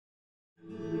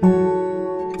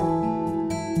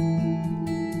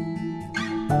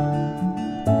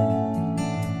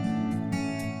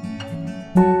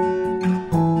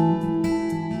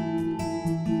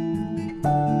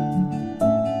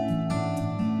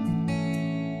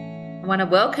I want to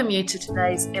welcome you to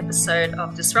today's episode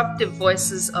of Disruptive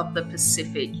Voices of the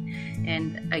Pacific.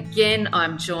 And again,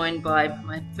 I'm joined by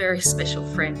my very special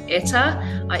friend,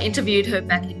 Etta. I interviewed her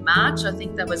back in March. I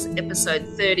think that was episode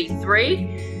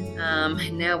 33.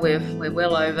 And now we're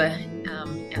well over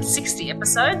our 60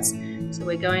 episodes. So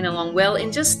we're going along well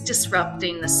in just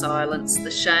disrupting the silence, the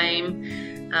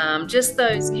shame, just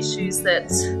those issues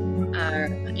that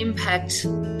impact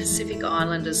Pacific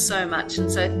Islanders so much.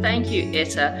 And so thank you,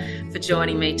 Etta, for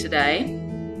joining me today.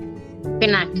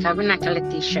 Vinaka,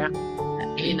 Letitia.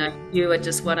 You know, you are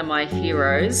just one of my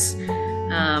heroes.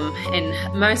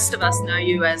 And most of us know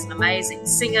you as an amazing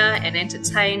singer and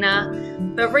entertainer.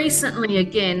 But recently,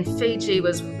 again, Fiji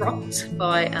was rocked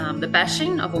by the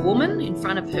bashing of a woman in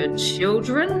front of her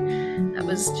children. That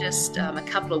was just a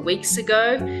couple of weeks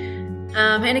ago.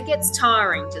 And it gets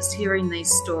tiring just hearing these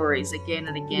stories again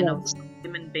and again of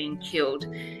women being killed.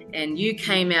 And you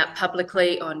came out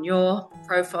publicly on your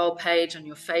profile page on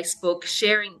your Facebook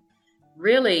sharing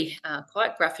really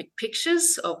quite graphic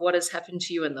pictures of what has happened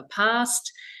to you in the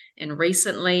past and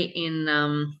recently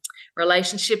in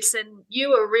relationships. And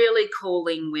you are really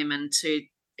calling women to,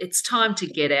 it's time to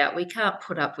get out. We can't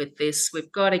put up with this. We've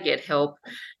got to get help.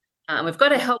 We've got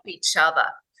to help each other.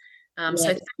 So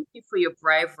thank you for your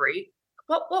bravery.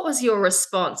 What was your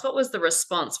response? What was the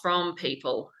response from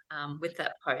people with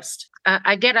that post?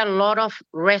 I get a lot of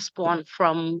response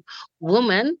from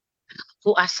women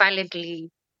who are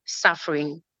silently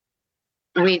suffering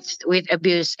with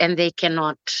abuse, and they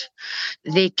cannot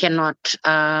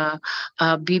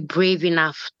be brave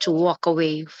enough to walk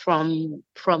away from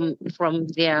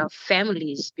their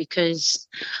families because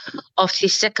of the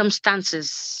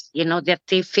circumstances, that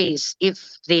they face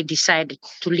if they decide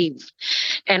to leave.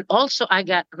 And also I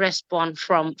got response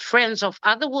from friends of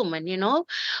other women,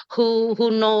 who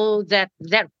know that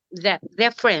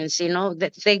their friends,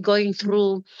 that they're going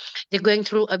through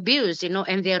abuse,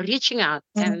 and they're reaching out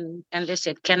and they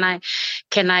said, can I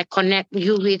connect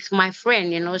you with my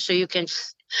friend, so you can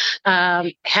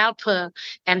help her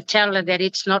and tell her that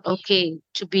it's not okay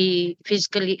to be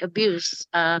physically abused,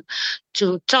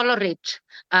 to tolerate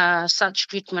such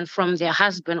treatment from their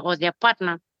husband or their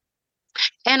partner.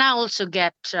 And I also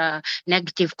get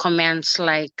negative comments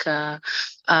like,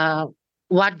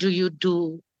 what do you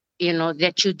do,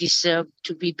 that you deserve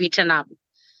to be beaten up?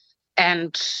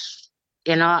 And,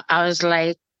 I was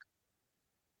like,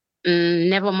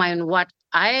 never mind what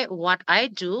I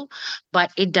do,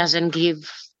 but it doesn't give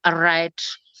a right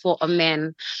for a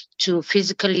man to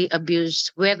physically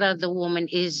abuse, whether the woman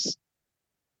is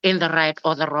in the right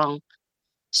or the wrong.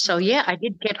 So yeah, I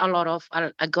did get I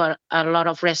got a lot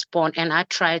of response, and I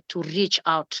tried to reach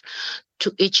out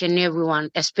to each and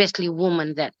everyone, especially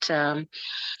women that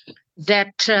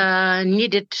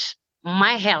needed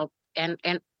my help and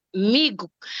me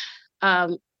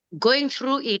going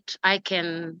through it. I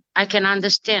can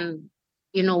understand,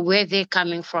 where they're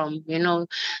coming from,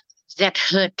 that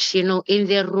hurt, in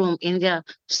their room, in their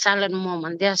silent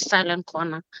moment, their silent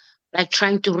corner, like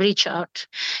trying to reach out.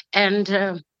 And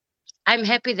I'm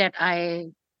happy that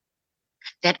I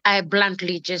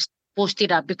bluntly just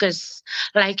posted up because,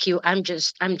 like you, I'm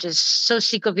just so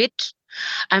sick of it.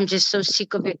 I'm just so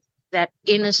sick of it that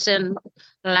innocent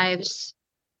lives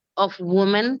of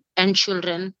women and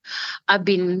children have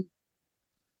been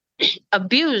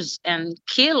abused and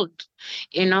killed,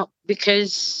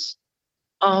 because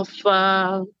of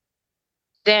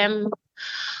them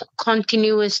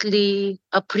continuously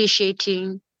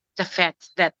appreciating the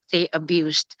fact that they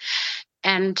abused.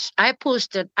 And I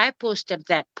posted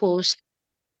that post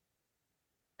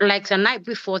like the night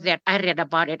before that. I read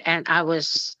about it, and I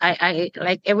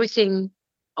like everything,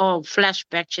 all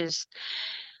flashbacks,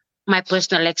 my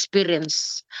personal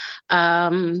experience.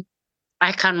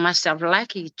 I count myself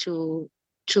lucky to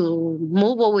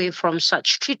move away from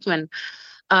such treatment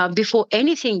before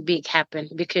anything big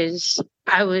happened, because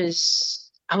I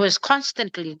was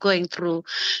constantly going through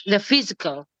the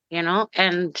physical,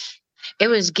 and it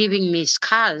was giving me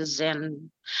scars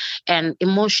and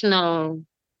emotional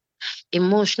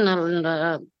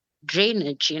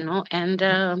drainage, and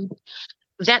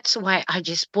that's why I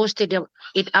just posted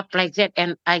it up like that.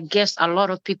 And I guess a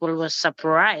lot of people were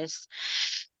surprised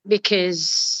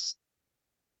because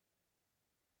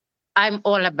I'm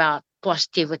all about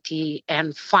positivity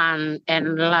and fun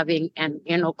and loving and,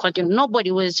 continue.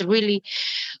 Nobody really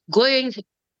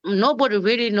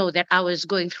know that I was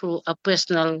going through a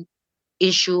personal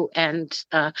issue and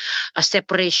a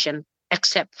separation,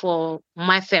 except for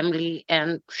my family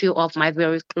and few of my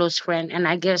very close friends. And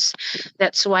I guess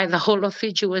that's why the whole of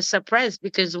Fiji was surprised,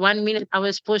 because 1 minute I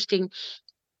was posting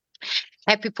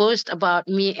happy post about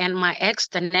me and my ex,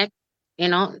 the next,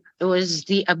 it was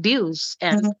the abuse.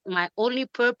 And my only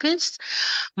purpose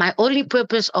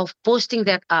of posting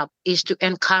that up is to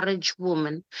encourage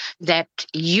women that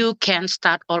you can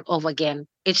start all over again.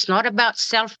 It's not about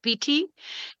self-pity.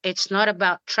 It's not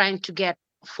about trying to get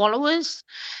followers.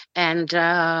 And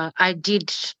I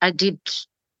did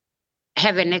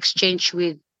have an exchange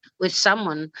with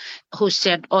someone who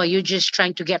said, "Oh, you're just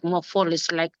trying to get more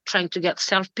followers, like trying to get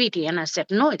self pity." And I said,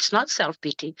 "No, it's not self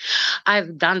pity.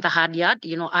 I've done the hard yard.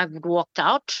 I've walked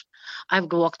out.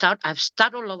 I've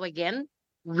started all over again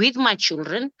with my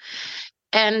children."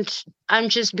 And I'm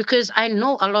just, because I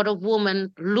know a lot of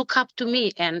women look up to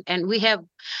me, and we have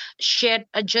shared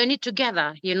a journey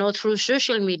together, through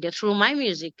social media, through my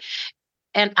music.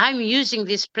 And I'm using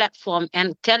this platform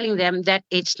and telling them that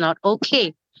it's not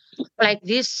okay. Like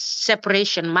this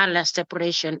separation, my last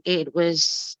separation, it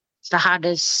was the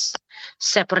hardest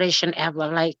separation ever.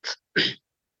 Like,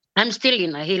 I'm still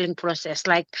in a healing process.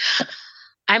 Like,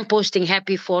 I'm posting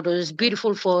happy photos,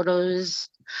 beautiful photos,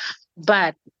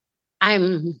 but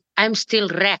I'm still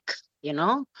wrecked.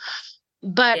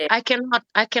 But Yeah. I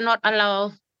cannot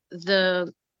allow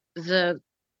the the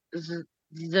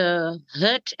the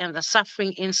hurt and the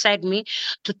suffering inside me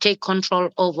to take control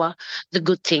over the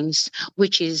good things,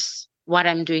 which is what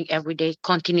I'm doing every day,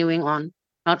 continuing on,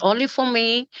 not only for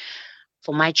me,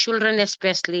 for my children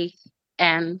especially,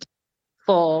 and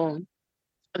for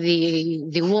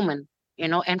the woman,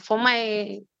 and for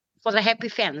the happy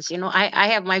fans. I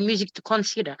have my music to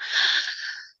consider.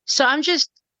 So I'm just,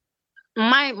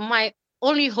 my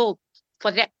only hope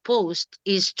for that post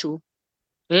is to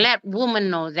let women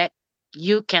know that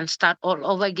you can start all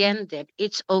over again, that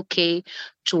it's okay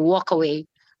to walk away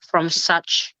from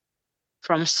such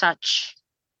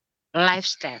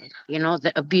lifestyle,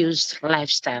 the abused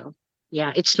lifestyle.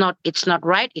 Yeah, it's not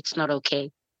right, it's not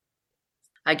okay.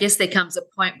 I guess there comes a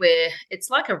point where it's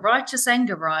like a righteous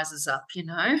anger rises up,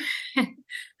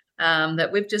 that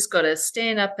we've just got to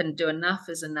stand up and do enough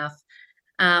is enough.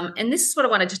 And this is what I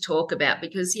wanted to talk about,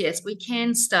 because, yes, we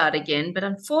can start again, but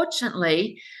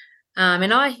unfortunately,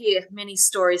 and I hear many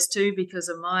stories too because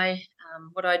of my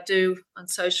what I do on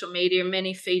social media.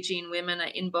 Many Fijian women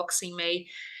are inboxing me,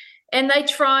 and they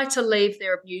try to leave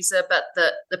their abuser, but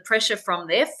the pressure from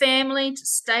their family to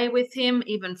stay with him,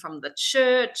 even from the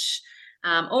church,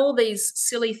 all these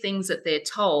silly things that they're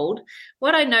told.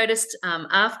 What I noticed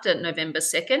after November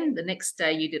 2nd, the next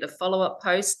day you did a follow-up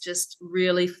post just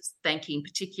really thanking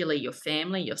particularly your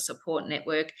family, your support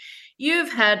network.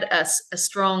 You've had a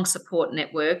strong support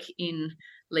network in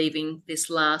leaving this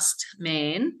last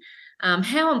man.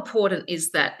 How important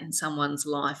is that in someone's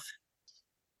life?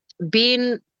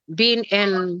 being being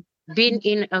in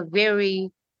a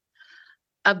very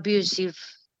abusive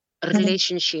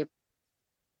relationship,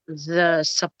 the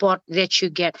support that you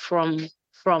get from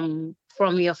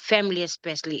your family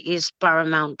especially is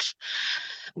paramount,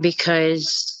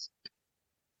 because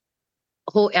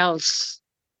who else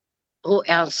who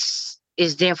else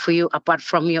is there for you apart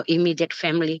from your immediate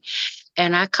family?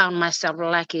 And I count myself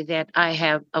lucky that I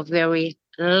have a very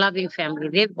loving family.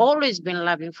 They've always been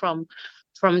loving from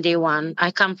day one.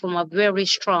 I come from a very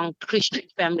strong Christian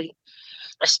family,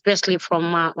 especially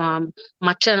from my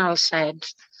maternal side.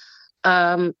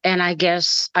 And I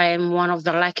guess I am one of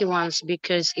the lucky ones,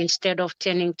 because instead of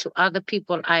turning to other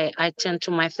people, I turn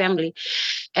to my family.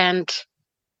 And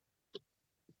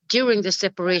during the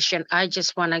separation, I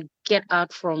just want to get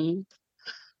out from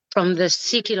the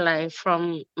city life,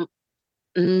 from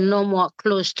no more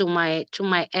close to my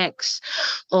ex,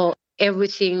 or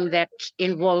everything that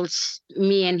involves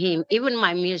me and him, even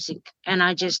my music. And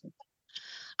I just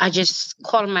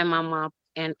call my mom up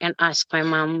and ask my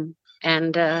mom,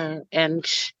 and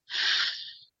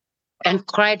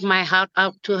cried my heart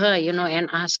out to her, and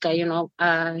ask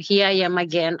her, here I am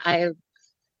again.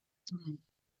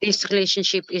 This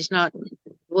relationship is not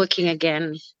working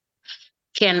again.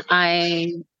 Can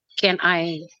I, can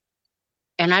I,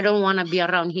 and I don't want to be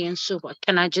around here in Suva.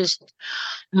 Can I just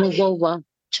move over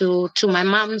to my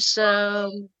mom's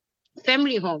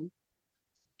family home?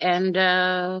 And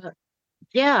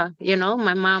yeah,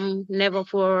 my mom never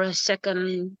for a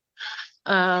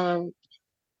uh,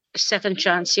 second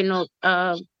chance,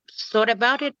 thought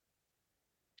about it,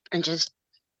 and just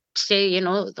say,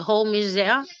 the home is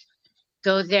there,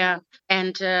 go there.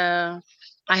 And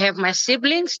I have my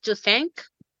siblings to thank.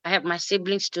 Like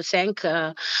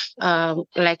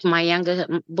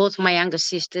both my younger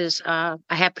sisters are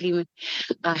happily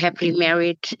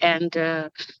married, and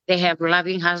they have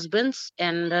loving husbands.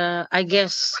 And I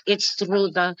guess it's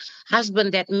through the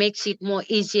husband that makes it more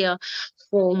easier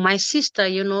for my sister,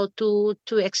 to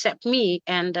accept me,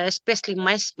 and especially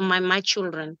my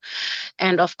children.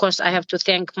 And of course, I have to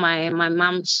thank my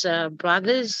mom's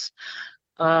brothers,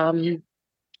 um,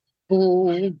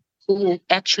 who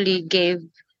actually gave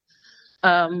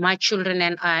my children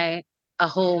and I a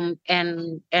home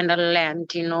and a land,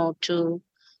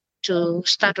 to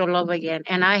start all over again.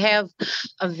 And I have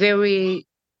a very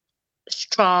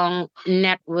strong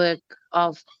network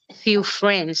of few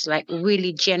friends, like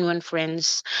really genuine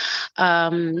friends,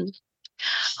 um,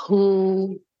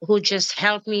 who just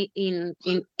help me in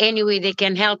any way they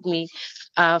can help me,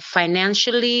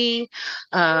 financially,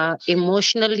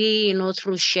 emotionally,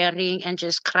 through sharing and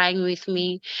just crying with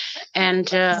me.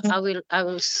 And I will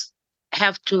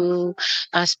have to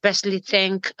especially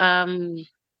thank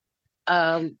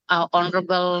our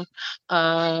honorable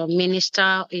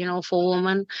minister, for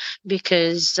women,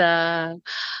 because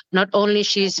not only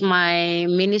she's my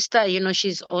minister,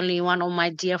 she's only one of my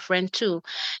dear friend too.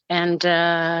 And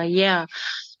yeah,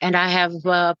 and I have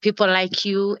people like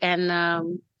you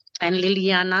and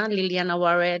Liliana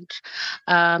Warred,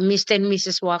 Mr. and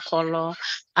Mrs. Wakolo.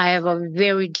 I have a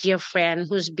very dear friend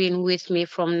who's been with me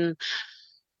from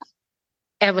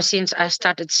ever since I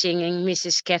started singing,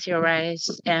 Mrs. Kathy Rice.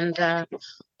 And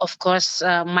of course,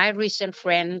 my recent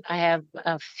friend, I have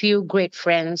a few great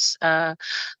friends, the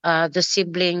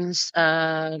siblings,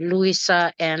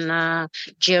 Luisa and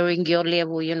Jerry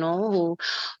Ngiolebu,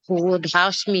 who would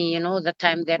house me, the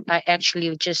time that I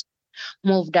actually just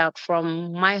moved out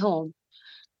from my home.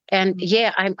 And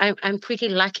yeah, I'm pretty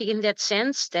lucky in that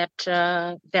sense that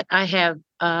I have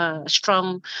a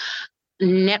strong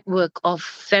network of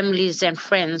families and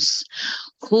friends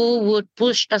who would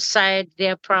push aside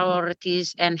their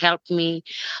priorities and help me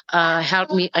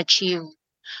achieve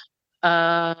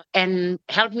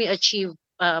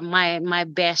my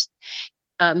best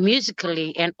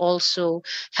musically, and also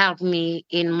help me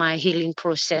in my healing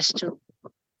process too.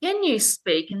 Can you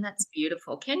speak, and that's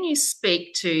beautiful, can you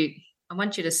speak to, I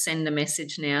want you to send a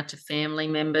message now to family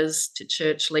members, to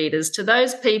church leaders, to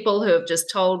those people who have just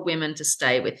told women to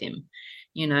stay with him.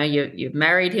 You've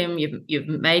married him, you've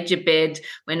made your bed.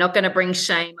 We're not going to bring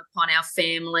shame upon our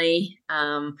family.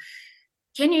 Can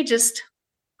you just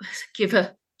give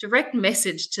a direct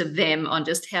message to them on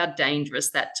just how dangerous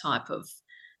that type of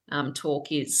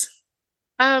talk is?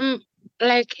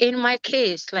 Like in my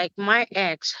case, like my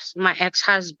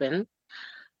ex-husband,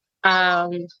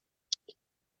 um,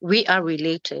 we are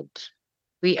related.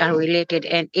 We are related,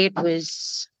 and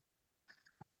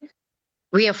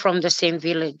we are from the same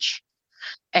village,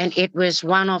 and it was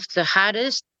one of the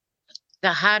hardest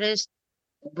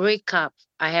breakup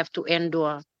I have to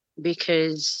endure,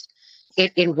 because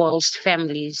it involves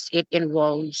families, it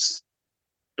involves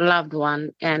loved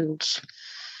one, and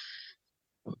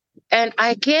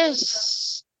I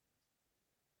guess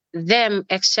them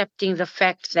accepting the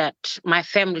fact that my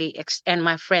family and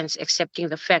my friends accepting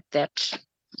the fact that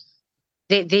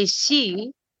they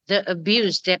see the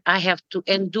abuse that I have to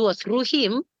endure through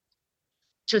him.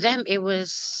 To them it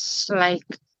was like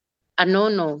a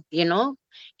no,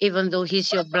 even though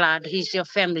he's your blood, he's your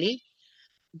family,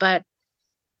 but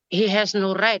he has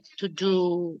no right to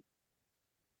do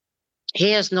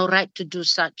he has no right to do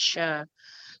such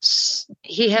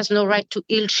he has no right to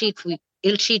ill treat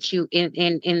you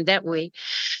in that way.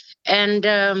 And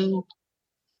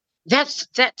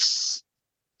that's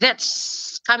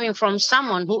coming from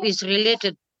someone who is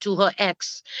related to her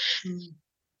ex.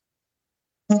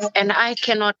 And I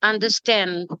cannot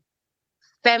understand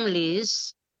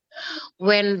families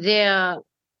when their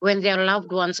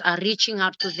loved ones are reaching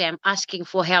out to them asking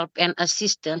for help and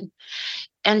assistance,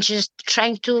 and just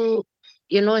trying to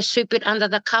sweep it under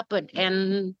the carpet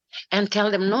and tell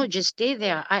them, no, just stay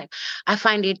there. I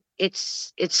find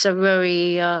it's a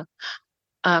very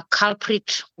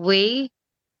culprit way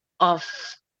of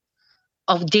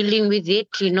dealing with it,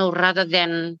 rather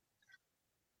than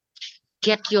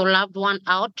get your loved one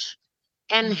out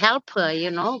and help her,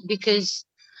 because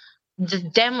the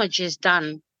damage is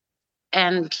done.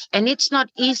 And it's not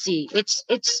easy.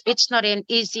 It's not an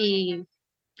easy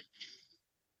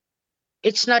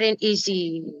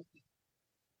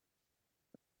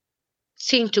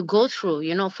thing to go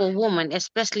through, for women,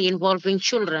 especially involving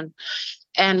children.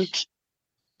 And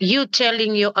you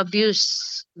telling your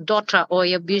abused daughter or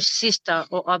your abused sister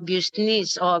or abused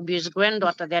niece or abused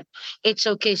granddaughter that it's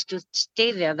okay to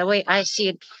stay there. The way I see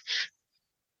it,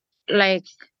 like,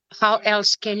 how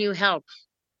else can you help?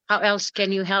 How else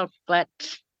can you help? But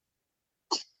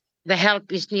the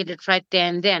help is needed right there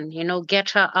and then, get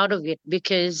her out of it,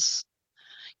 because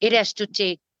it has to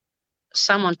take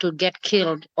someone to get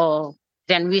killed, or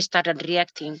then we started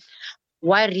reacting.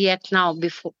 Why react now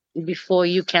before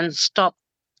you can stop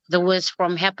the worst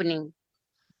from happening?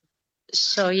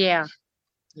 So yeah,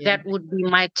 Yeah. that would be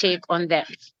my take on that.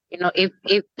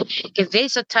 If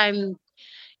there's a time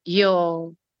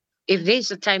you're if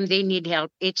there's a time they need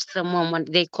help, it's the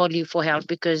moment they call you for help,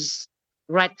 because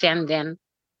right then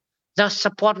the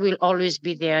support will always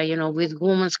be there, with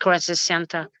Women's Crisis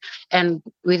Center and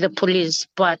with the police.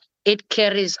 But it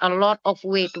carries a lot of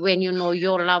weight when you know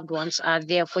your loved ones are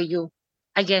there for you.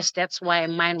 I guess that's why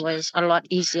mine was a lot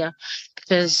easier,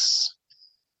 because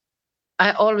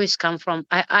I always come from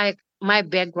I my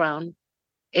background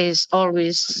is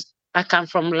always, I come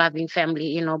from loving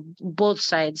family, both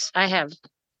sides. I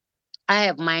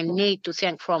have my need to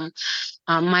thank from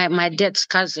my dad's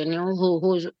cousin,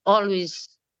 who's always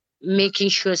making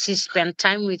sure she spend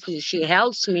time with me. She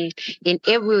helps me in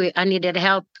every way. I needed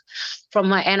help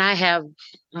from her, and I have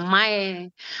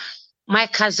my my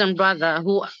cousin brothers,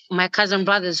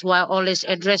 who I always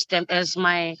address them as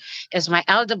my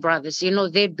elder brothers.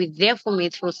 They'd be there for me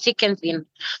through thick and thin.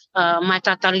 My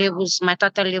tata Levu's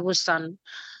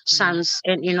Mm. sons,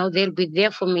 and they'll be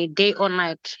there for me day or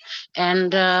night.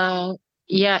 And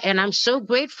yeah, and I'm so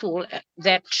grateful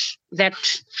that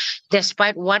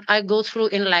despite what I go through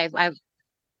in life,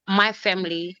 my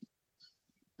family,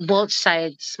 both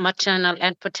sides, maternal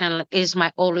and paternal, is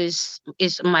my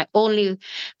only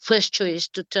first choice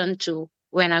to turn to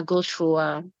when I go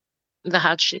through the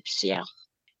hardships. Yeah.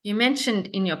 You mentioned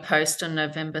in your post on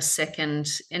November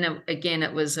 2nd, and again,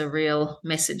 it was a real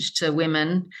message to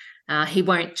women. He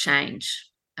won't change.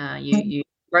 You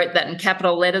wrote that in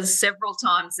capital letters several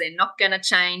times. They're not going to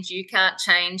change. You can't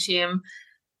change him.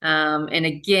 And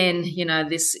again,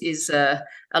 this is a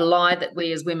lie that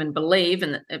we as women believe,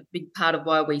 and a big part of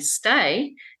why we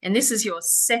stay. And this is your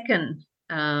second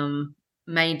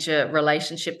major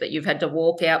relationship that you've had to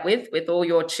walk out with all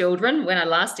your children. When I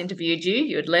last interviewed you,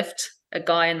 you had left a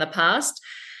guy in the past,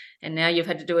 and now you've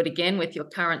had to do it again with your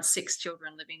current 6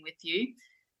 children living with you.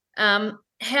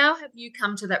 How have you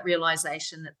come to that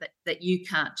realization that you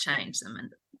can't change them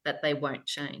and that they won't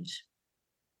change?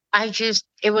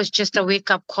 It was just a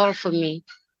wake up call for me.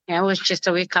 Yeah, it was just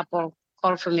a wake up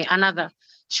call for me.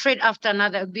 Straight after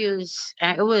another abuse.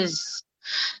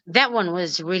 That one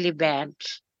was really bad,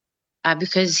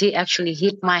 because he actually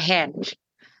hit my head.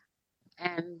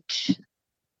 And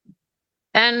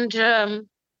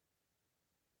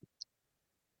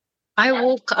I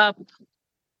woke up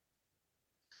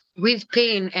with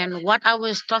pain, and what I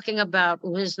was talking about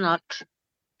was not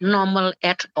normal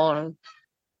at all.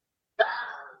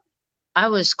 I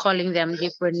was calling them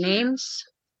different names.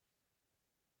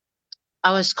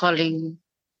 I was calling,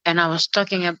 and I was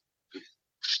talking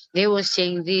they were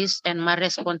saying this, and my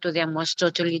response to them was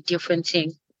totally different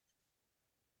thing.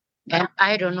 And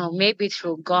I don't know, maybe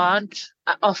through God.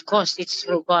 Of course, it's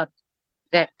through God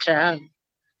that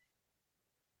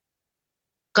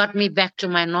got me back to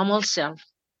my normal self,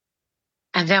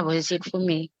 and that was it for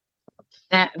me.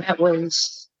 That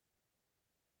was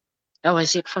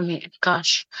it for me.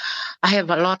 Gosh, I have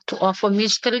a lot to offer,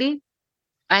 Mr. Lee.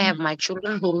 I have my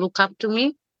children who look up to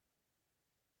me.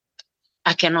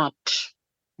 I cannot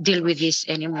deal with this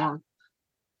anymore.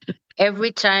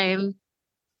 Every time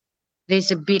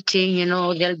there's a beating,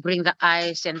 they'll bring the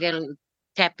ice and they'll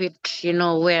tap it,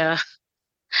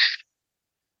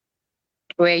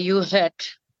 where you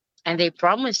hurt, and they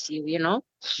promise you. Yeah.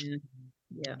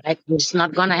 Yeah. Like, it's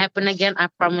not gonna happen again. I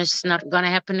promise it's not gonna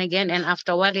happen again. And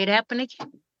after a while, it happened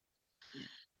again.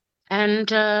 And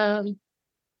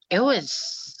it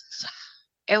was,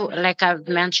 like I've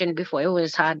mentioned before, it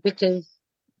was hard, because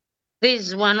this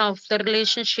is one of the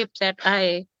relationships that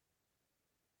I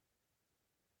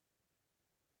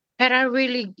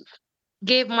really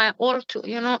gave my all to.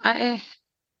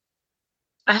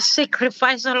 I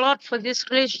sacrificed a lot for this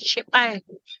relationship. I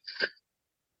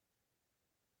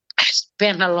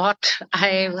spent a lot.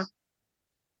 I've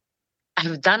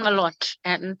done a lot,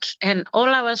 and all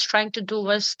I was trying to do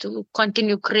was to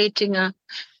continue creating a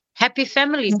happy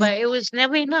family, but it was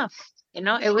never enough.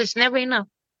 It was never enough.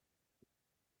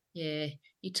 Yeah.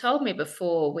 You told me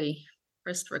before we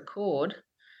pressed record,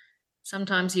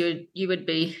 sometimes you would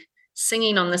be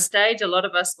singing on the stage. A lot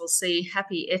of us will see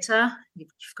Happy Etta. You've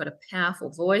got a powerful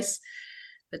voice,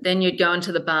 but then you'd go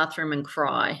into the bathroom and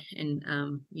cry.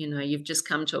 And you've just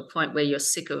come to a point where you're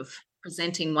sick of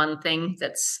presenting one thing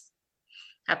that's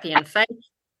happy and fake,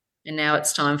 and now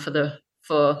it's time for the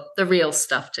real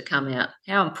stuff to come out.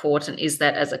 How important is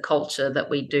that as a culture, that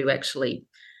we do actually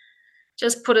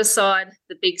just put aside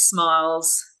the big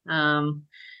smiles, and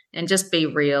just be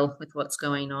real with what's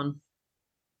going on?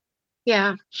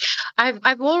 Yeah,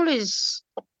 I've always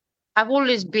I've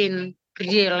always been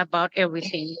real about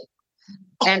everything.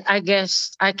 And I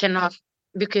guess I cannot,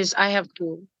 because I have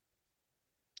to,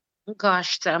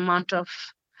 gosh, the amount of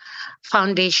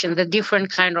foundation, the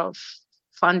different kind of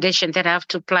foundation that I have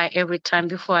to apply every time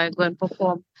before I go and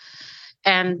perform.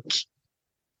 And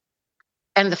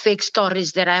and the fake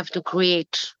stories that I have to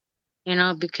create,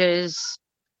 because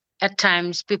at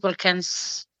times people can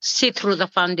see through the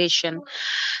foundation.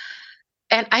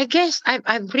 And I guess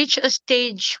I've reached a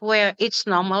stage where it's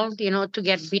normal, to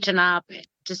get beaten up,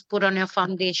 just put on your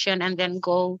foundation and then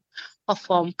go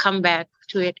perform, come back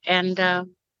to it. And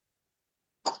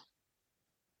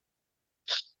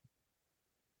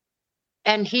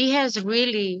he has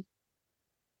really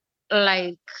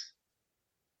like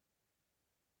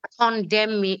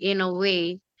condemned me in a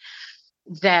way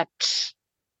that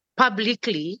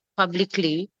publicly,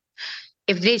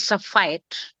 if there's a fight,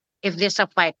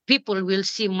 people will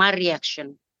see my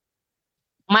reaction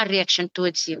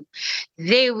towards him.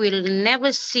 They will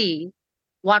never see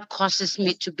what causes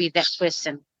me to be that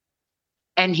person.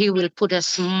 And he will put a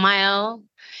smile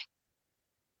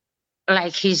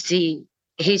like he's the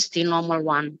normal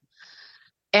one.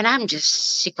 And I'm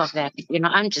just sick of that.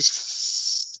 I'm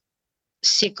just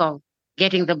sick of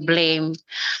getting the blame,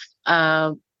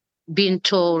 uh, being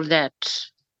told that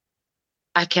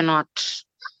I cannot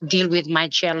deal with my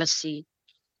jealousy.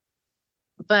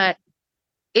 But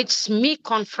it's me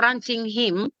confronting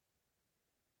him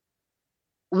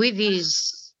with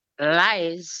his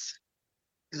lies,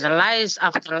 the lies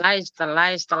after lies, the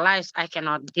lies I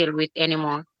cannot deal with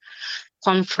anymore.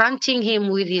 Confronting him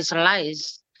with his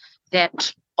lies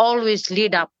that always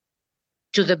lead up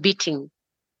to the beating,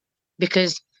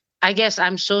 because I guess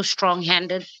I'm so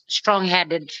strong-headed,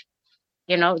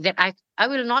 that I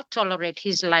will not tolerate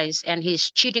his lies and his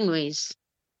cheating ways.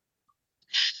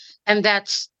 And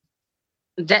that's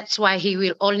why he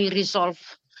will only resolve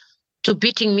to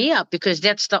beating me up, because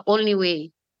that's the only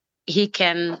way he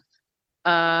can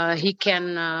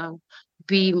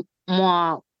be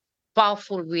more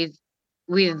powerful with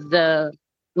the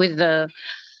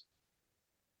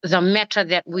matter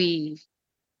that we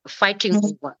fighting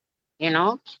over, you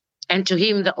know. And to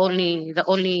him, the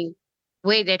only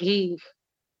way that he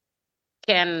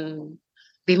can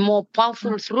be more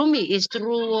powerful through me is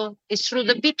through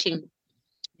the beating.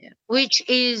 Yeah. Which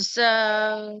is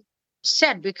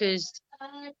sad, because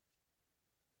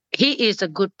he is a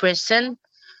good person,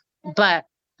 but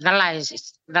the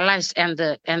lies and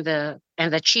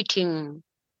the cheating,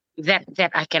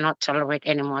 that I cannot tolerate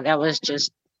anymore. That was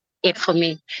just it for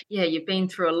me. Yeah, you've been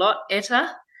through a lot,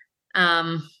 Etta.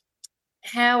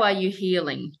 How are you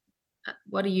healing?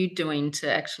 What are you doing to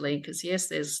actually, because yes,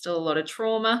 there's still a lot of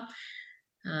trauma.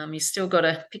 You still got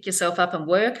to pick yourself up and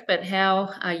work, but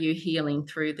how are you healing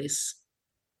through this?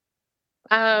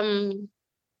 Well,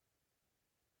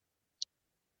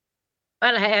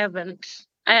 I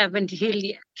haven't healed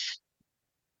yet.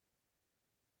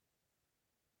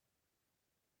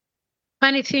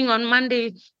 Funny thing, on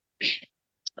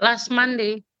last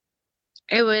Monday,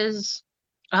 it was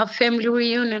our family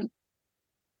reunion.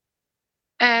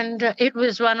 And it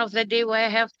was one of the day where I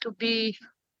have to be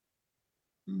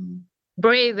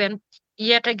brave and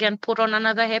yet again put on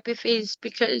another happy face,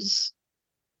 because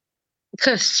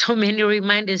so many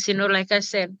reminders, like I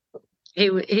said,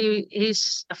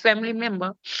 he's a family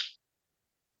member.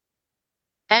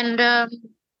 And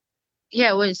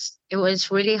yeah, it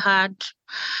was really hard.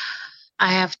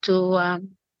 I have to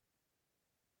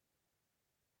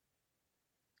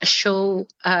show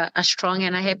a strong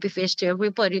and a happy face to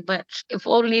everybody, but if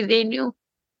only they knew.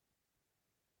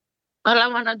 All I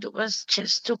want to do was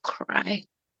just to cry.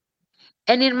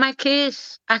 And in my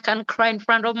case, I can cry in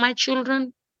front of my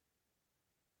children,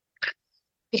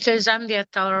 because I'm their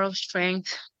tower of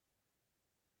strength.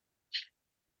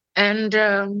 And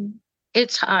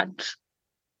it's hard.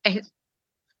 I-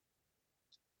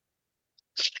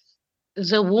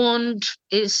 the wound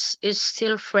is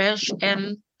still fresh.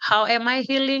 And how am I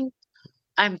healing?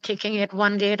 I'm taking it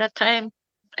one day at a time.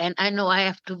 And I know I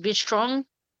have to be strong.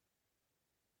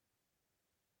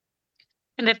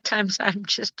 And at times I'm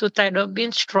just too tired of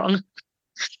being strong.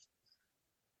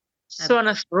 So I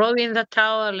want to throw in the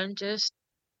towel and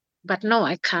but no,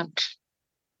 I can't.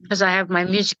 Because I have my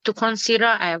music to consider.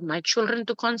 I have my children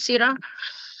to consider.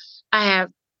 I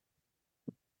have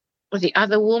the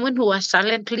other women who are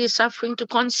silently suffering to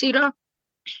consider.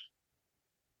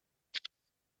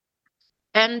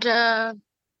 And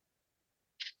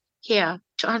yeah,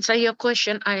 to answer your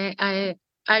question, I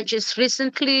just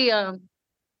recently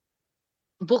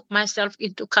booked myself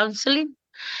into counseling,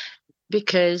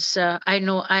 because I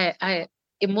know I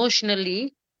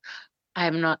emotionally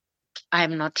I'm not.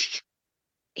 I'm not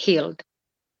healed.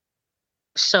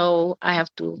 So I have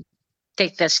to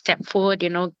take that step forward,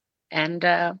 and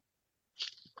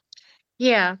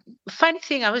yeah. Funny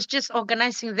thing, I was just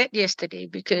organizing that yesterday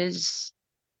because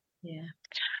Yeah.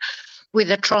 with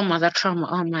the trauma,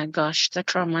 oh my gosh, the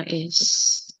trauma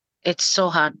it's so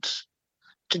hard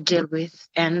to deal with.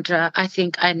 And I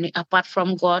think I need, apart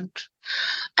from God,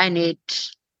 I need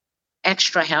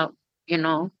extra help,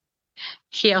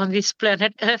 here on this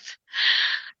planet Earth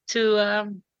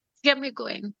to get me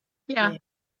going. Yeah. Yeah,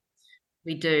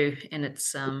 we do. And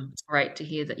it's great to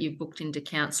hear that you've booked into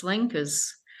counselling,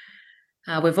 because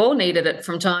we've all needed it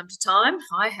from time to time.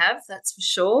 I have, that's for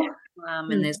sure.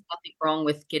 And there's nothing wrong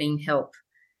with getting help.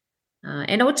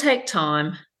 And it will take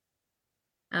time.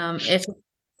 Etta,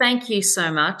 thank you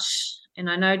so much. And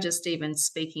I know just even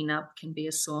speaking up can be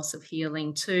a source of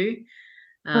healing too.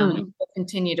 We'll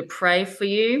continue to pray for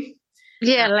you.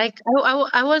 Yeah, like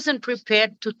I wasn't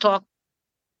prepared to talk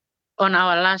on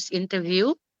our last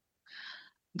interview,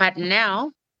 but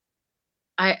now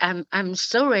I'm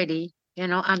so ready.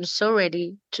 I'm so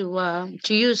ready to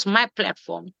use my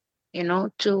platform,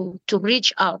 to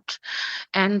reach out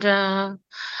and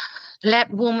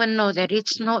let women know that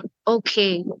it's not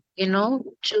okay,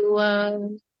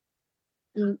 to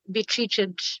be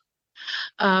treated,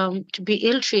 to be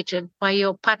ill-treated by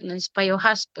your partners, by your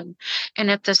husband.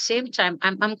 And at the same time,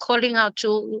 I'm calling out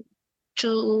to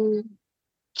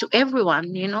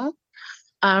everyone,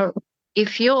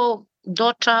 if your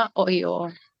daughter or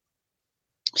your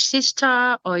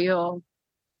sister or your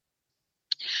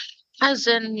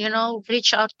cousin,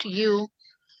 reach out to you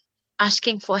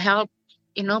asking for help,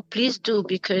 please do,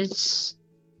 because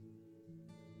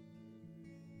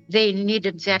they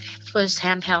needed that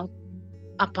first-hand help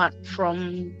apart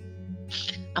from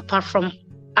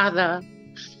other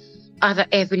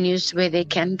avenues where they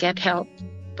can get help.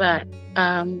 But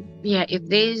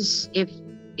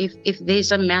if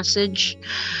there's a message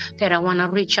that I want to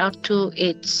reach out to,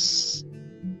 it's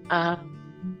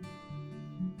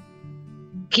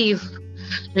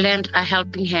lend a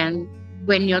helping hand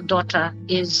when your daughter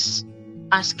is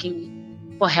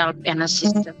asking for help and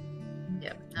assistance.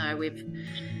 Yeah, no, we've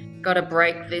got to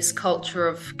break this culture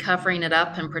of covering it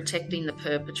up and protecting the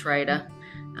perpetrator.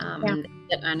 And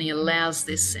that only allows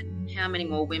this. And how many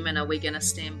more women are we going to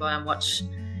stand by and watch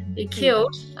be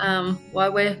killed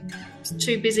while we're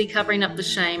too busy covering up the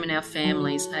shame in our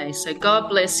families? Hey, so God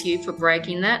bless you for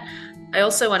breaking that. I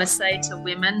also want to say to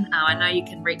women, I know you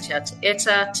can reach out to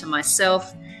Etta, to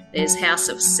myself. There's House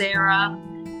of Sarah,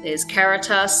 there's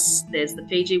Caritas, there's the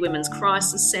Fiji Women's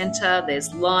Crisis Centre,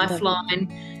 there's Lifeline.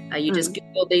 You just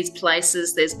Google these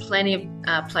places. There's plenty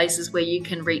of places where you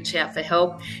can reach out for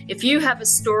help. If you have a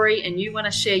story and you want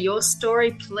to share your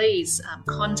story, please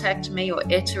contact me or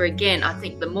Etta again. I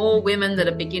think the more women that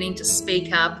are beginning to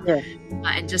speak up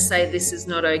and just say this is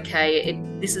not okay,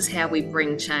 this is how we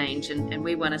bring change, and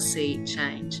we want to see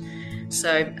change.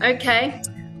 So, okay.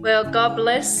 Well, God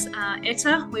bless,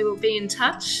 Etta. We will be in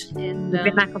touch. And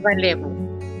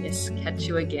yes, catch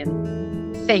you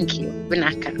again. Thank you,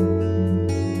 Vinaka.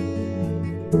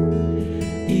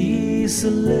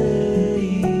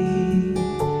 Easily,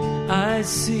 I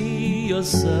see your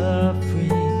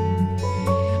suffering,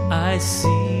 I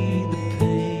see the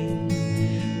pain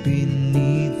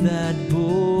beneath that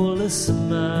bullish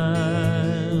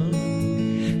smile.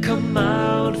 Come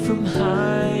out from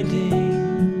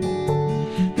hiding,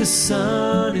 the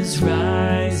sun is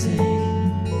rising.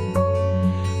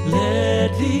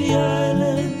 Let the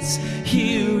islands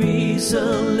hear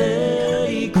easily.